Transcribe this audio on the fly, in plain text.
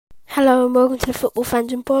Hello and welcome to the Football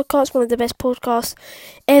Phantom Podcast, one of the best podcasts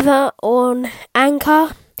ever on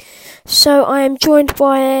Anchor. So I am joined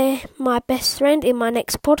by my best friend in my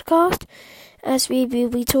next podcast, as we will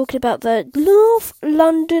be talking about the North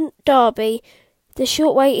London Derby. The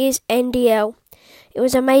short way is NDL. It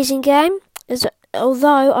was an amazing game,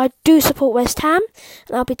 although I do support West Ham,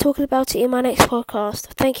 and I'll be talking about it in my next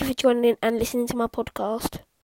podcast. Thank you for joining in and listening to my podcast.